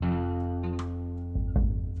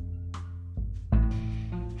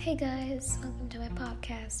Hey guys, welcome to my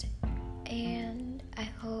podcast. And I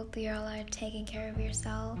hope you all are taking care of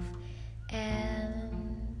yourself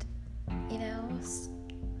and,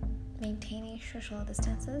 maintaining social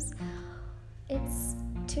distances. It's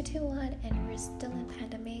 221 and we're still in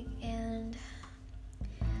pandemic, and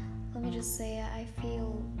let me just say I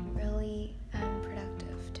feel really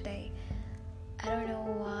unproductive today. I don't know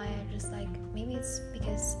why. Maybe it's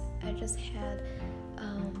because I just had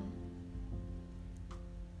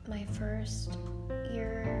my first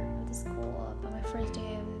year of the school, my first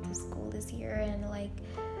day of the school this year, and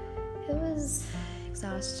it was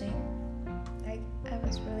exhausting. I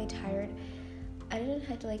was really tired. I didn't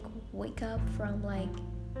have to wake up from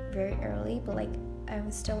very early, but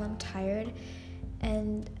I'm tired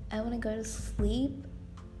and I want to go to sleep.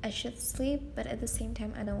 I should sleep, but at the same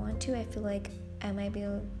time I don't want to. I feel like I might be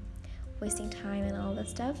wasting time and all that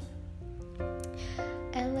stuff.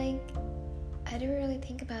 And I didn't really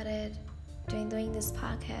think about it doing this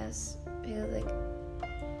podcast because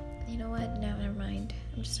you know what? No, never mind.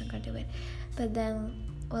 I'm just not gonna do it. But then,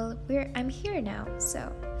 I'm here now, so.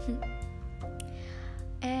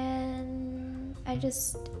 And I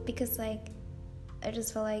just felt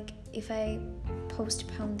like if I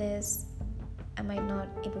postpone this, I might not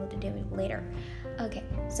able to do it later. Okay,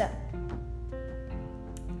 so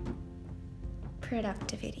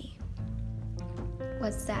productivity.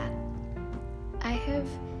 What's that? I have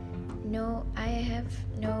no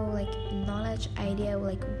knowledge idea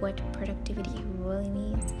what productivity really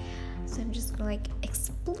means. So I'm just gonna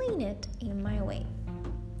explain it in my way.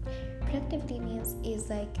 Productivity means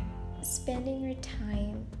is spending your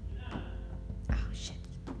time. Oh shit.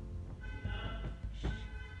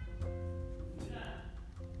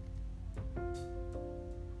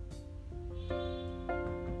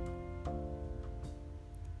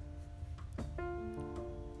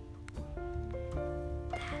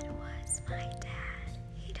 My dad,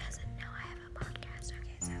 he doesn't know I have a podcast.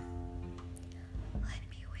 Okay, so let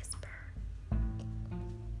me whisper.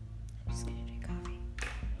 I'm just gonna drink coffee.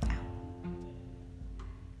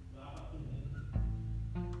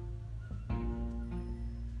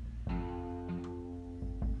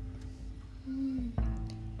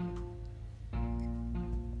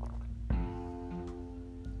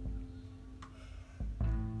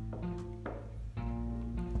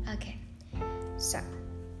 Okay, so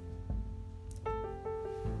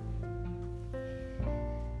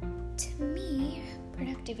to me,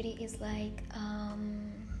 productivity is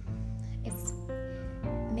it's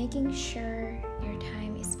making sure your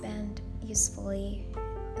time is spent usefully,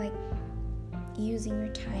 using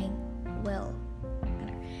your time well.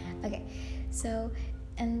 Okay, so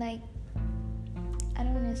and I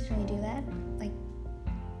don't necessarily do that.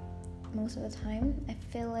 Most of the time, I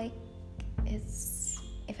feel like it's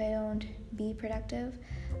if I don't be productive,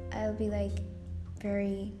 I'll be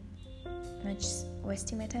very much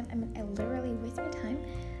wasting my time. I mean, I literally waste my time,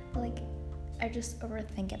 but I just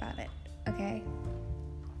overthink about it. Okay,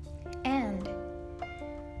 and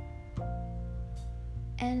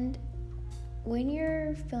when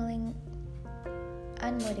you're feeling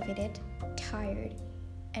unmotivated, tired,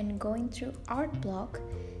 and going through art block,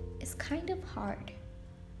 it's kind of hard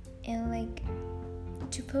and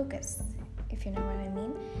to focus, if you know what I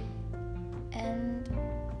mean. And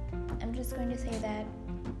I'm just going to say that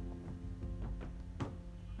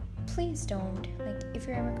please don't, if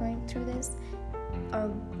you're ever going through this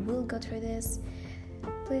or will go through this,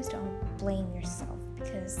 please don't blame yourself,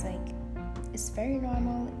 because it's very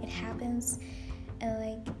normal. It happens,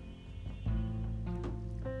 and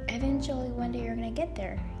eventually one day you're gonna get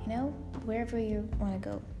there, wherever you want to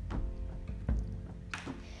go.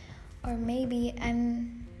 Or maybe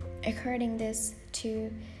I'm recording this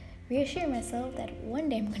to reassure myself that one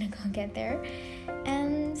day I'm gonna go get there.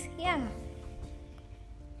 And yeah,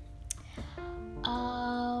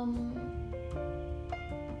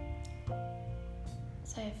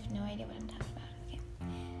 so I have no idea what I'm talking about. Okay,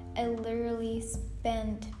 I literally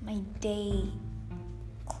spent my day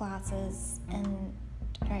classes and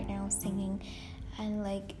right now singing, and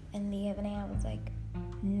in the evening I was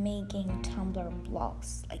making Tumblr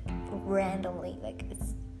blogs randomly.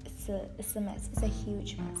 It's a mess. It's a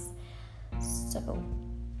huge mess. So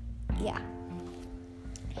yeah,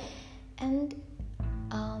 and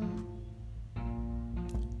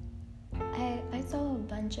I saw a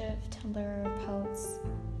bunch of Tumblr posts.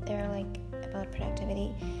 They're about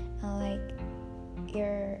productivity,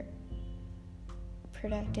 your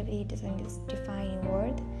productivity doesn't define your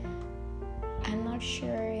worth. I'm not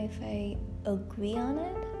sure if I agree on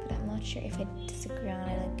it, but I'm not sure if I disagree on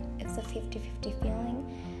it. It's a 50-50 feeling.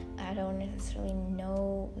 I don't necessarily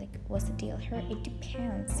know like what's the deal here. It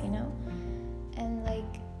depends, you know. And like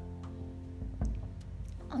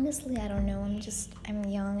honestly, I don't know. I'm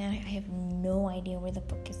young and I have no idea where the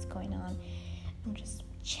book is going on. I'm just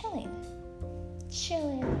chilling.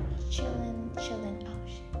 Oh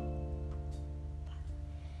shit.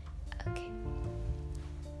 Okay.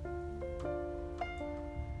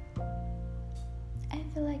 I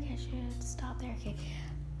feel like I should stop there. Okay.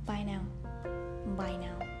 Bye now.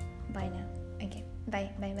 Okay.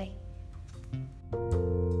 Bye.